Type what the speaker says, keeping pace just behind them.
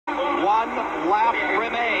1 lap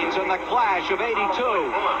remains in the clash of 82.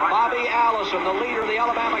 Bobby Allison, the leader of the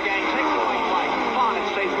Alabama gang, takes the lead flag. Bonnet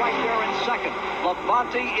stays right there in second.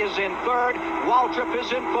 Labonte is in third. Waltrip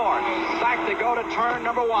is in fourth. Back to go to turn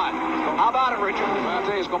number 1. How about it, Richard? I'll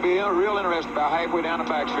tell you, it's going to be real interesting about halfway down the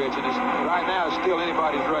backstretch. And right now, it's still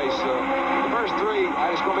anybody's race. The first 3,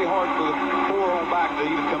 it's going to be hard for the 4 on back to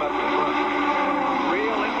even come up to the front.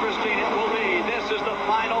 Real interesting it will be. This is the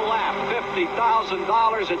final lap. $50,000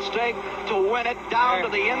 at stake to win it down to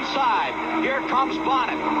the inside. Here comes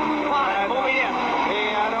Bonnet. Bonnet moving in.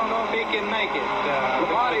 Hey, I don't know if he can make it.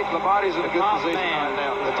 Labonte's in a good position right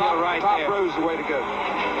now. The top row's the way to go.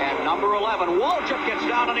 And number 11, Waltrip gets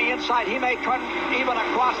down on the inside. He may cut even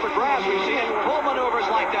across the grass. We've seen pull maneuvers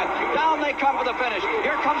like that. Down they come for the finish.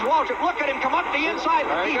 Here comes Waltrip. Look at him come up the inside.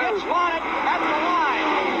 He hits Bonnet at the line.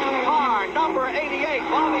 Car number 88,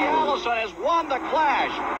 Bobby Allison, has won the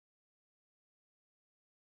clash.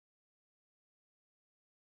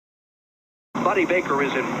 Buddy Baker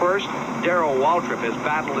is in first. Darrell Waltrip has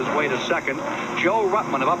battled his way to second. Joe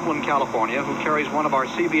Ruttman of Upland, California, who carries one of our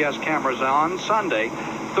CBS cameras on Sunday,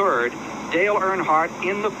 third. Dale Earnhardt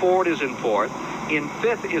in the Ford is in fourth. In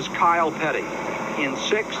fifth is Kyle Petty. In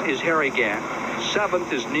sixth is Harry Gant.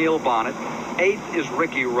 Seventh is Neil Bonnet. Eighth is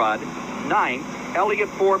Ricky Rudd. Ninth, Elliott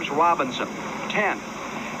Forbes Robinson. 10th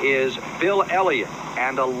is Bill Elliott.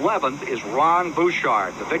 And 11th is Ron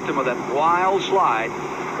Bouchard, the victim of that wild slide,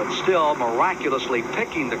 but still miraculously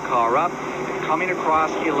picking the car up and coming across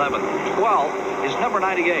 11th. 12th is number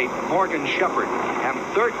 98, Morgan Shepherd. And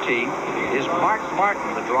 13th is Mark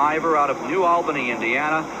Martin, the driver out of New Albany,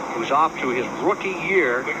 Indiana, who's off to his rookie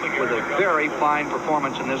year with a very fine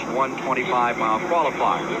performance in this 125-mile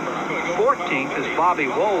qualifier. 14th is Bobby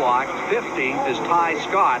Wolock. 15th is Ty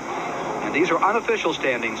Scott. And these are unofficial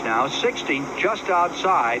standings now. 16th, just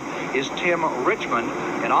outside, is Tim Richmond.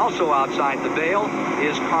 And also outside the veil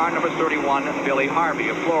is car number 31, Billy Harvey,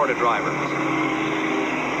 a Florida driver.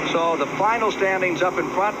 So the final standings up in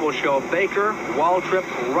front will show Baker, Waltrip,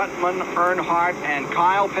 Ruttman, Earnhardt, and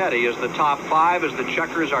Kyle Petty as the top 5 as the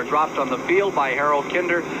checkers are dropped on the field by Harold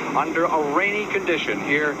Kinder under a rainy condition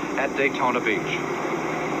here at Daytona Beach.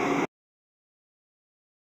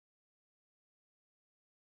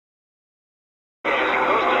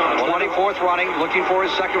 4th running, looking for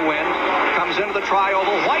his second win. Comes into the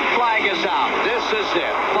tri-oval. White flag is out. This is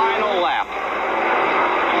it. Final lap.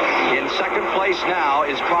 In second place now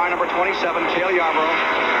is car number 27, Cale Yarborough.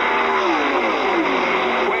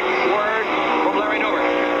 Quick word from Larry Newberg.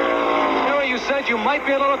 You said you might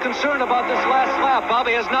be a little concerned about this last lap.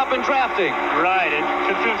 Bobby has not been drafting. Right. It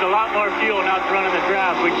consumes a lot more fuel not running the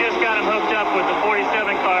draft. We just got him hooked up with the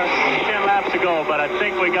 47 car 10 laps ago, but I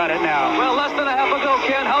think we got it now. Well, less than a half ago,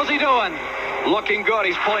 Ken. How's he doing? Looking good.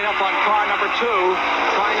 He's pulling up on car number 2,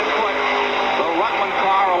 trying to put the Ruttman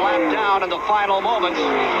car a lap down in the final moments.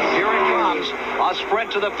 Here it comes. A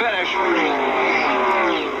sprint to the finish.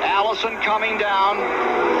 Allison coming down.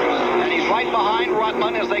 And he's right behind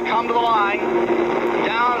Ruttman as they come to the line.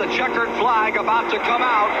 Down the checkered flag about to come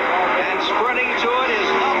out. And sprinting to it is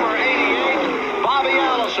number 88. Bobby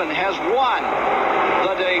Allison has won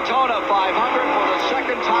the Daytona 500 for the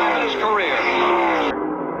second time in his career.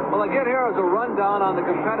 Well, again, here is a rundown on the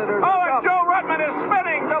competitors. Oh, and Joe Ruttman is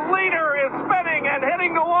spinning. The leader is spinning and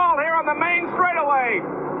hitting the wall here on the main straightaway.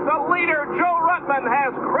 The leader, Joe Ruttman,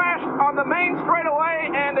 has crashed on the main straightaway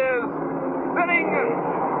and is sitting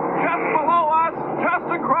just below us, just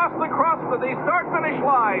across the start-finish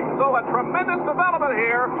line. So a tremendous development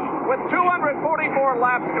here with 244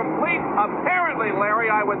 laps complete. Apparently,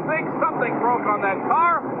 Larry, I would think something broke on that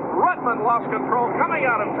car. Ruttman lost control coming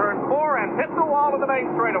out of turn 4 and hit the wall of the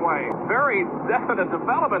main straightaway. Very definite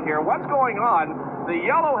development here. What's going on? The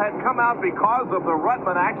yellow had come out because of the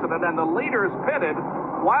Ruttman accident, and the leaders pitted.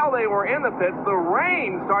 While they were in the pits, the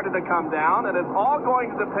rain started to come down, and it's all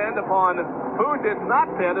going to depend upon who did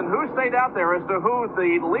not pit and who stayed out there as to who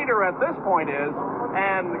the leader at this point is.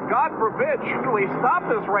 And God forbid, should we stop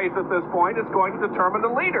this race at this point, it's going to determine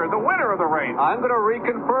the leader, the winner of the race. I'm going to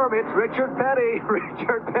reconfirm it's Richard Petty.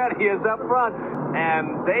 Richard Petty is up front.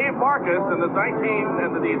 And Dave Marcus in the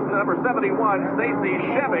number 71, Stacy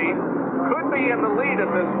Chevy, could be in the lead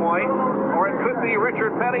at this point, or it could be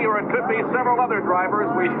Richard Petty, or it could be several other drivers.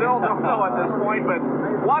 We still don't know at this point, but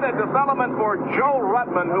what a development for Joe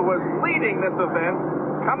Ruttman, who was leading this event,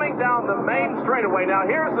 coming down the main straightaway. Now,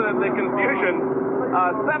 here's the confusion.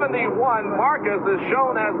 71, Marcus is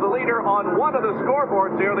shown as the leader on one of the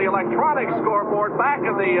scoreboards here, the electronic scoreboard back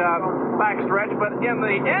of the backstretch, but in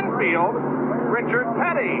the infield, Richard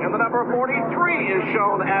Petty in the number 43 is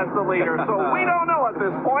shown as the leader. So we don't know at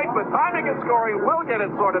this point, but timing and scoring will get it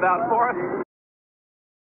sorted out for us.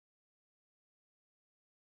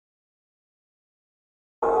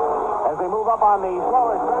 As they move up on the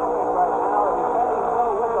slower traffic right now, it is Petty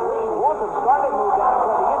still with the lead. Waltrip started to move down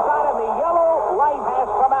toward the inside, and the yellow light has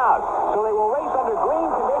come out. So they will race under green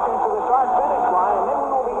conditions to the start-finish line, and then we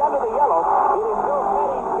will be under the yellow. It is still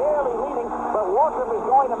Petty barely leading, but Waltrip is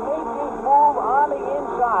going to make his move on the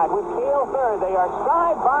inside with Cale third. They are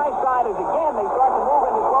side by side as again they start to move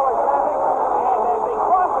into slower traffic, and as they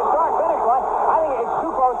cross the start-finish line, I think it's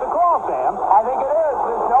too close to call, Sam. I think it is.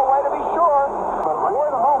 There's no way to be sure. But for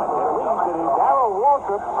the moment, at least it is Darrell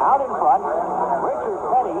Waltrip out in front. Richard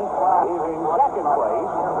Petty is in second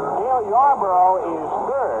place. Dale Yarborough is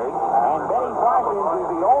third. And Benny Parsons is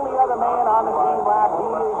the only other man on the team lap. He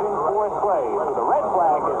is in fourth place. So the red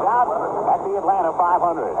flag is out at the Atlanta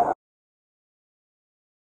 500.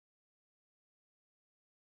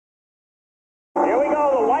 Here we go,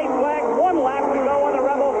 the white flag, 1 lap to go on the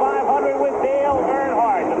Rebel 500 with Dale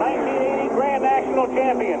Earnhardt, the 1980 Grand National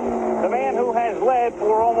Champion, the man who has led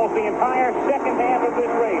for almost the entire second half of this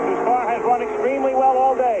race. His car has run extremely well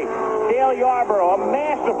all day. Dale Yarborough, a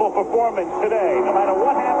masterful performance today, no matter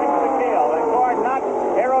what happens to Dale. The car not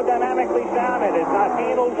aerodynamically sound, it is not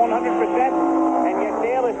handled 100%, and yet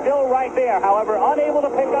Dale is still right there. However, unable to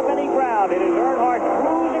pick up any ground. It is Earnhardt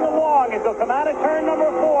cruising along as they'll come out of turn number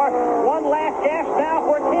 4. One last gas now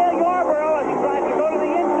for Dale Yarborough as he tries to go to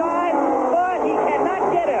the inside, but he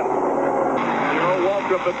cannot get him. Darrell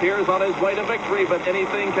Waltrip appears on his way to victory, but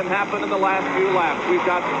anything can happen in the last few laps. We've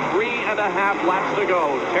got 3.5 laps to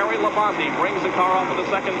go. Terry Labonte brings the car off of the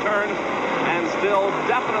second turn and still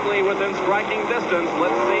definitely within striking distance.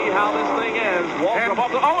 Let's see how this thing ends. Waltrip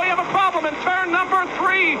we have a problem in turn number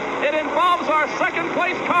 3. It involves our second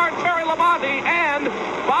place car, Terry Labonte, and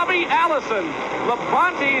Bobby Allison.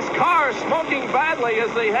 Labonte's car smoking badly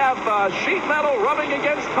as they have sheet metal rubbing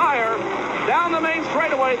against tire. Down the main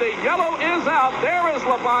straightaway, the yellow is out. There is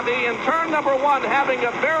Labonte in turn number 1, having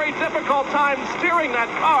a very difficult time steering that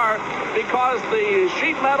car because the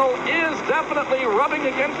sheet metal is definitely rubbing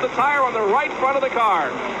against the tire on the right front of the car.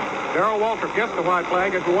 Darrell Waltrip gets the white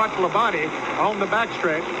flag as we watch Labonte on the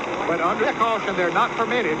backstretch, but under caution, they're not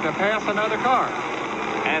permitted to pass another car.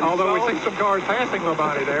 And although we see some cars passing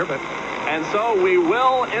Labonte there, but... And so we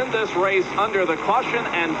will end this race under the caution,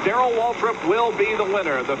 and Darrell Waltrip will be the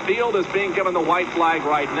winner. The field is being given the white flag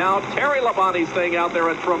right now. Terry Labonte's thing out there,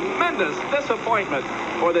 a tremendous disappointment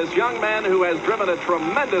for this young man who has driven a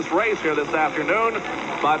tremendous race here this afternoon,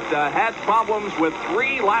 but had problems with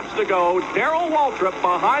 3 laps to go. Darrell Waltrip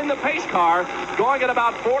behind the pace car, going at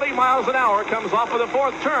about 40 miles an hour, comes off of the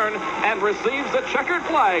 4th turn and receives the checkered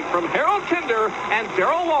flag from Harold Kinder, and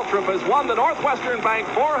Darrell Waltrip has won the Northwestern Bank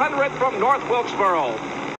 400 from North Wilkesboro.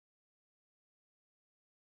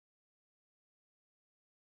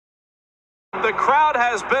 The crowd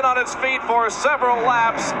has been on its feet for several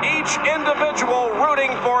laps, each individual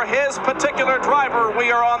rooting for his particular driver.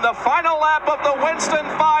 We are on the final lap of the Winston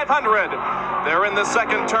 500. They're in the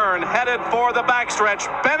second turn, headed for the backstretch.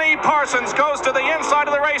 Benny Parsons goes to the inside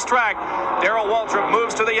of the racetrack. Darrell Waltrip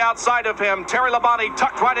moves to the outside of him. Terry Labonte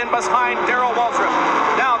tucked right in behind Darrell Waltrip.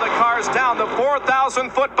 Now the car's down the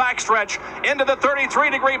 4,000-foot backstretch into the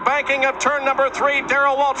 33-degree banking of turn number 3.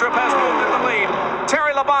 Darrell Waltrip has moved in the lead.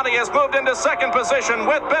 Terry Labonte has moved into second position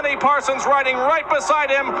with Benny Parsons riding right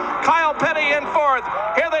beside him. Kyle Petty in 4th.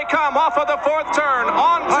 Here they come off of the 4th turn.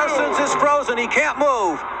 Parsons is frozen. He can't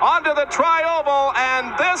move. Onto the tri-oval,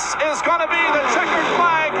 and this is going to be the checkered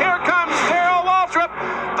flag. Here comes Darrell Waltrip.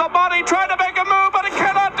 Labonte tried to make a move, but he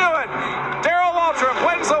cannot do it. Darrell Waltrip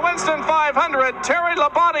wins the Winston 500. Terry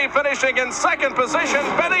Labonte finishing in second position.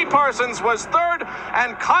 Benny Parsons was 3rd,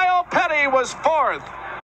 and Kyle Petty was 4th.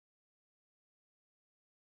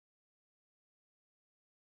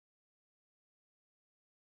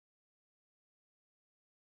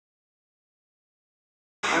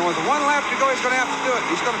 And with 1 lap to go, he's going to have to do it.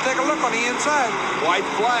 He's going to take a look on the inside. White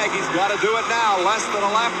flag. He's got to do it now. Less than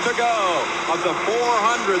a lap to go of the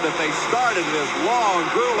 400 that they started this long,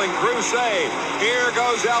 grueling crusade. Here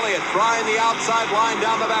goes Elliott trying the outside line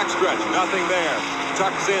down the backstretch. Nothing there.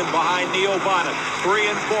 Tucks in behind Neil Bonnet. 3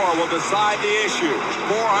 and 4 will decide the issue.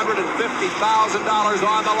 $450,000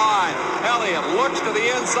 on the line. Elliott looks to the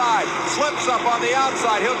inside, slips up on the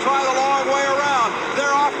outside. He'll try the long way around.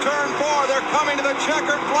 They're off turn 4. They're coming to the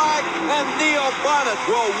checkered flag, and Neil Bonnet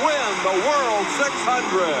will win the World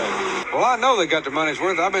 600. Well, I know they got their money's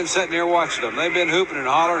worth. I've been sitting here watching them. They've been hooping and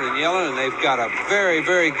hollering and yelling, and they've got a very,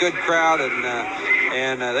 very good crowd, and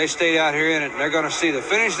And they stayed out here in it. And they're going to see the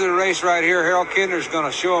finish of the race right here. Harold Kinder's going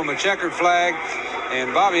to show them a checkered flag.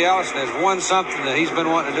 And Bobby Allison has won something that he's been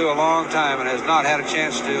wanting to do a long time and has not had a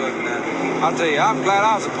chance to do it. And I'll tell you, I'm glad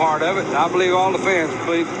I was a part of it. And I believe all the fans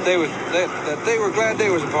believe that they were glad they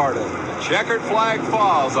was a part of it. The checkered flag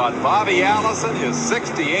falls on Bobby Allison, his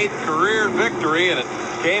 68th career victory, and it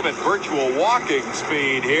came at virtual walking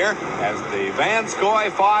speed here as the Vanscoy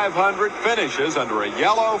 500 finishes under a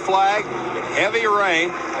yellow flag in heavy rain,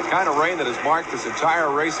 the kind of rain that has marked this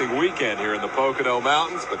entire racing weekend here in the Pocono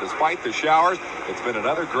Mountains. But despite the showers, it's been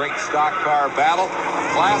another great stock car battle.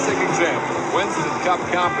 A classic example of Winston Cup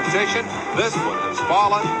competition. This one has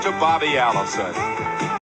fallen to Bobby Allison.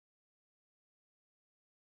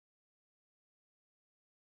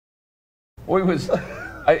 Well, it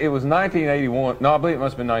was 1981. No, I believe it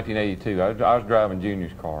must have been 1982. I was driving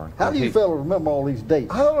Junior's car. How do you fella remember all these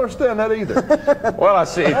dates? I don't understand that either. Well, I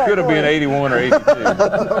see. It could have been 81 or 82.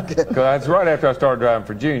 Okay. Because that's right after I started driving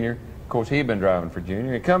for Junior. Of course, he'd been driving for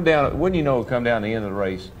Junior. It come down. Wouldn't you know? It come down the end of the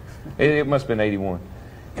race. It must have been 81.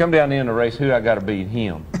 Come down the end of the race. Who I got to beat?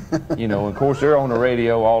 Him. You know. And of course, they're on the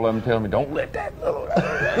radio. All of them telling me, "Don't let that little,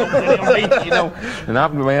 don't let him beat you." You know. And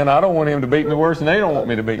I don't want him to beat me worse than they don't want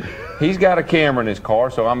me to beat. He's got a camera in his car,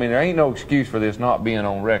 so I mean, there ain't no excuse for this not being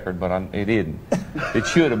on record. But it didn't. It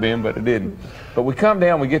should have been, but it didn't. But we come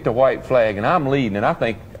down, we get the white flag, and I'm leading, and I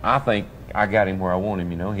think I got him where I want him.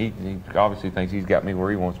 You know, he obviously thinks he's got me where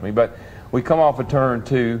he wants me. But we come off of turn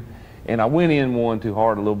 2. And I went in one too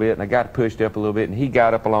hard a little bit, and I got pushed up a little bit, and he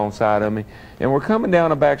got up alongside of me. And we're coming down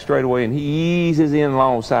the back straightaway, and he eases in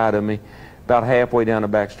alongside of me about halfway down the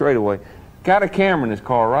back straightaway. Got a camera in his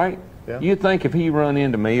car, right? Yeah. You'd think if he run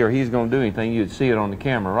into me or he's going to do anything, you'd see it on the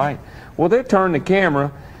camera, right? Well, they turn the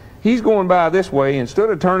camera. He's going by this way. Instead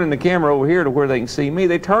of turning the camera over here to where they can see me,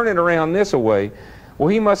 they turn it around this way. Well,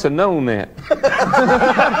 he must have known that.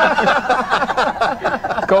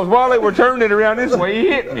 Because while they were turning it around this way, he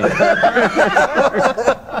hit me.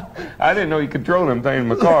 I didn't know he controlled them things in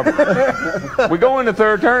my car. We go in the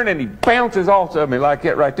third turn, and he bounces off of me like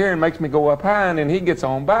that right there and makes me go up high, and then he gets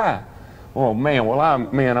on by. Oh, man, well,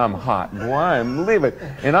 I'm hot. Boy, I'm livid.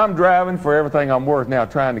 And I'm driving for everything I'm worth now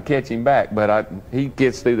trying to catch him back. But he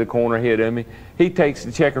gets through the corner ahead of me. He takes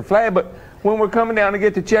the checkered flag, but when we're coming down to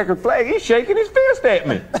get the checkered flag, he's shaking his fist at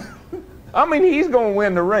me. I mean, he's going to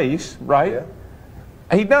win the race, right? Yeah.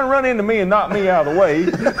 He done run into me and knocked me out of the way,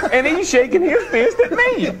 and he's shaking his fist at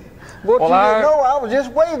me. Well, you didn't know I was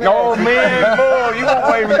just waving at you. Man, boy, you weren't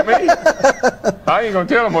waving at me. I ain't going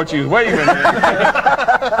to tell him what you was waving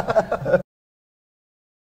at.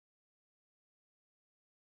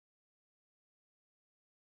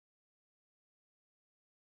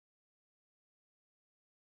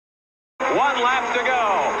 One lap to go.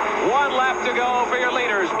 One lap to go for your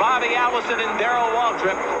leaders, Bobby Allison and Darrell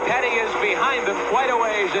Waltrip. Petty is behind them quite a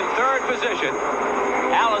ways in third position.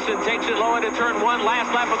 Allison takes it low into turn 1.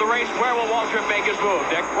 Last lap of the race. Where will Waltrip make his move,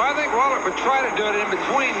 Dick? Well, I think Waltrip would try to do it in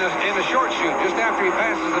between in the short chute, just after he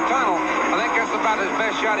passes the tunnel. I think that's about his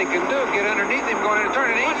best shot he can do. Get underneath him going into turn.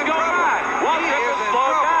 And what's going on? Waltrip is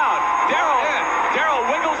slowed down. Darrell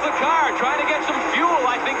wiggles the car, trying to get some fuel.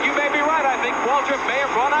 I think you may be right. I think Waltrip may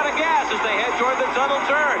have run out of gas as they head toward the tunnel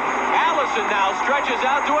turn. Allison now stretches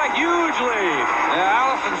out to a huge lead. Yeah,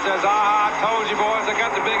 Allison says, I told you boys, I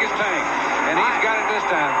got the biggest tank. And he's got it this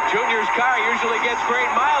time. Junior's car usually gets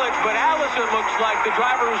great mileage, but Allison looks like the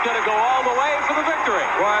driver who's going to go all the way for the victory.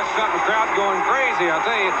 Well, that's something, crowd going crazy, I'll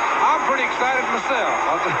tell you. I'm pretty excited myself.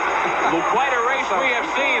 Well, quite a race we have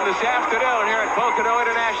seen this afternoon here at Pocono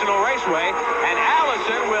International Raceway. And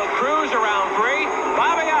Allison will cruise around 3.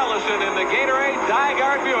 Bobby Allison in the Gatorade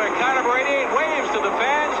Dyguard Buick, car number 88, waves to the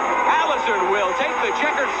fans. Allison will take the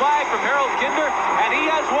checkered flag from Harold Kinder, and he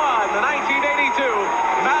has won the 1982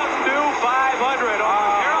 Mountain Dew 500 on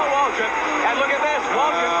Darrell Waltrip. And look at this,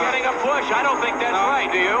 Waltrip getting a push. I don't think that's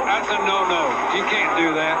right, do you? That's a no-no. You can't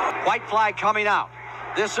do that. White flag coming out.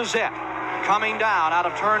 This is it. Coming down out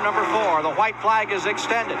of turn number 4. The white flag is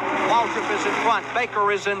extended. Waltrip is in front.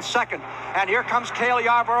 Baker is in second. And here comes Cale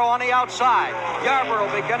Yarborough on the outside. Yarborough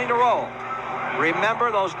beginning to roll. Remember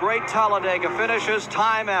those great Talladega finishes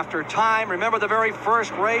time after time. Remember the very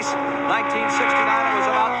first race, 1969. It was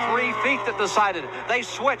about 3 feet that decided it. They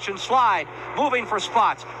switch and slide, moving for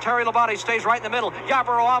spots. Terry Labonte stays right in the middle.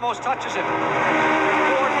 Yarborough almost touches him. 4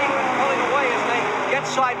 deep and pulling away as they get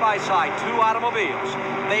side by side. 2 automobiles.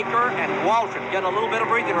 Baker and Waltrip get a little bit of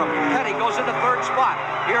breathing room. Petty goes into 3rd spot.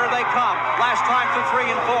 Here they come. Last time for 3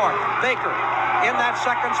 and 4. Baker in that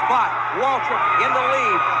 2nd spot. Waltrip in the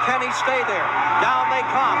lead. Can he stay there? Down they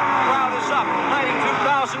come. Crowd is up.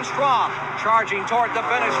 92,000 strong, charging toward the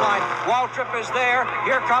finish line. Waltrip is there.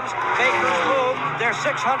 Here comes Baker's move. They're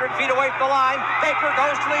 600 feet away from the line. Baker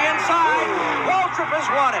goes to the inside. Waltrip has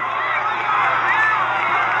won it.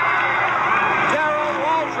 Darrell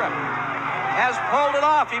Waltrip has pulled it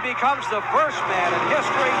off. He becomes the first man in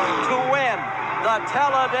history to win the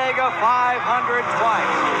Talladega 500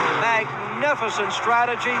 twice. Magnificent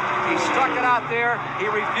strategy. He stuck it out there. He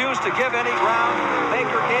refused to give any ground.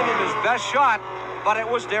 Baker gave him his best shot, but it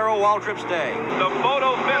was Darrell Waltrip's day. The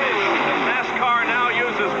photo finish that NASCAR now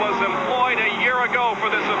uses was employed a year ago for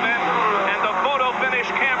this event, and the photo finish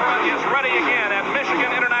camera is ready again at Michigan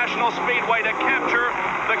International Speedway to capture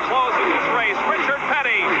the close of this race. Richard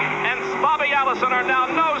Petty and Bobby Allison are now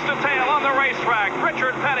nose to tail on the racetrack.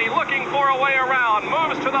 Richard Petty, looking for a way around,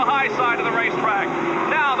 moves to the high side of the racetrack.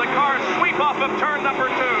 Now the cars sweep off of turn number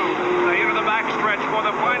 2. They enter the backstretch for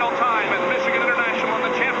the final time at Michigan International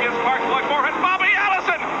in the Champions Park Plug for it. Bobby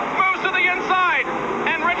Allison moves to the inside,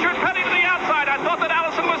 and Richard Petty to the outside. I thought that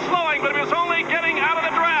Allison was slowing, but he was only getting out of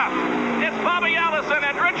the draft. It's Bobby Allison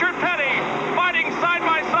and Richard Petty fighting side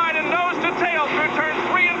by side and nose to tail through turns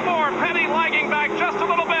 3 and 4. Petty lagging back just a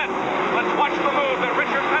little bit. Let's watch the move that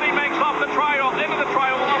Richard Petty makes off the trial, into the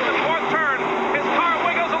trial off the 4th turn. His car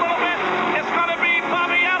wiggles a little bit. It's going to be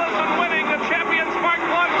Bobby Allison winning the Champions Park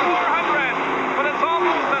Plug 400. But it's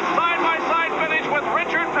almost a side-by-side finish with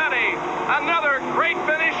Richard Petty. Another great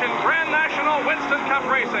finish in Grand National Winston Cup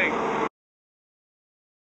racing.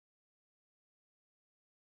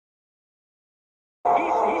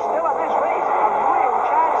 He's still in this race, a real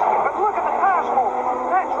chance here. But look at the car smoke.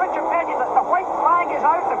 That's Richard Petty. The white flag is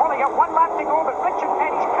out. They've only got 1 lap to go, but Richard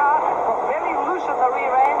Petty's car got very loose at the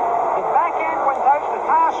rear end. The back end went out. The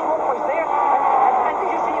car smoke was there. And did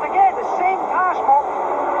you see it again? The same car smoke.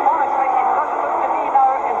 Honestly, it doesn't look to me now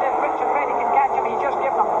as if Richard Petty can catch him. He's just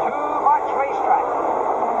given them too much racetrack.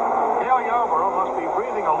 Dale Yarborough must be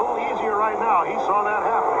breathing a little easier right now. He saw that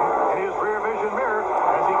happen in his rear vision mirror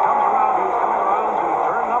as he comes around. He's coming around to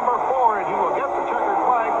turn number 4, and he will get the checkered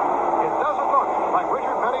flag. It doesn't look like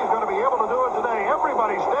Richard Petty's going to be able to do it today.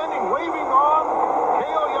 Everybody standing, waving on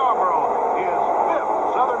Dale Yarborough, his 5th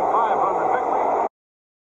Southern 500 victory.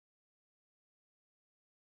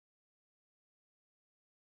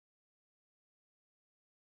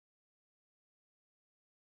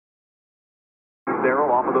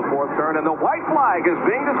 Darrell off of the 4th turn, and the white flag is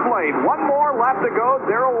being displayed. 1 more lap to go.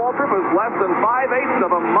 Darrell Waltrip is less than 5/8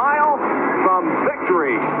 of a mile from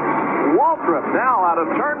victory. Waltrip now out of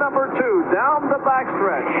turn number 2, down the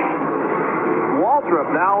backstretch. Waltrip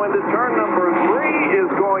now into turn number 3 is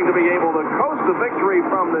going to be able to coast to victory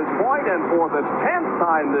from this point, and for the 10th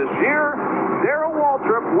time this year, Darrell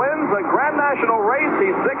Waltrip wins a Grand National race.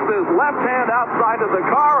 He sticks his left hand outside of the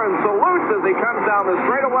car and salutes as he comes down the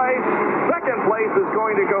straightaway. Second place is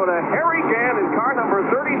going to go to Harry Gant in car number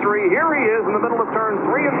 33. Here he is in the middle of turns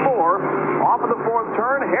 3 and 4. Off of the 4th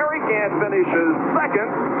turn, Harry Gant finishes second.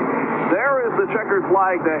 There is the checkered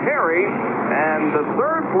flag to Harry, and the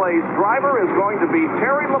 3rd place driver is going to be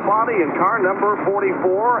Terry Labonte in car number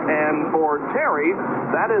 44, and for Terry,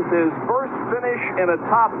 that is his first finish in a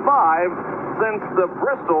top 5 since the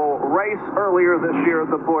Bristol race earlier this year,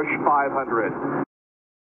 the Busch 500.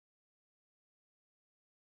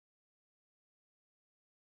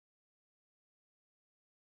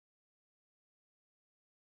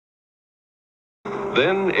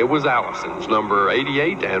 Then it was Allison's number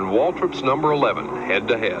 88 and Waltrip's number 11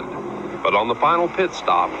 head-to-head. But on the final pit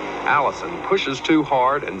stop, Allison pushes too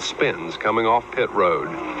hard and spins coming off pit road.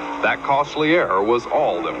 That costly error was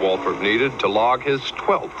all that Waltrip needed to log his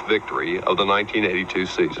 12th victory of the 1982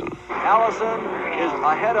 season. Allison is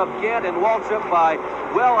ahead of Gant and Waltrip by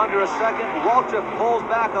well under a second. Waltrip pulls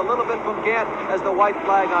back a little bit from Gant as the white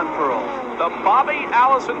flag unfurls. The Bobby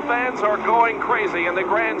Allison fans are going crazy in the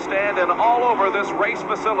grandstand and all over this race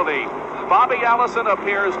facility. Bobby Allison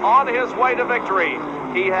appears on his way to victory.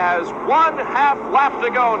 He has 1/2 lap to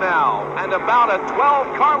go now, and about a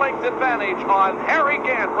 12-car length advantage on Harry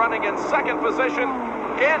Gant running in second position.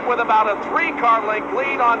 Gant with about a 3-car length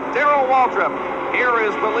lead on Darrell Waltrip. Here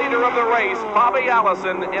is the leader of the race, Bobby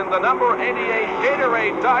Allison, in the number 88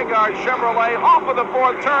 Gatorade Dyguard Chevrolet off of the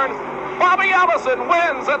 4th turn. Bobby Allison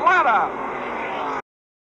wins Atlanta.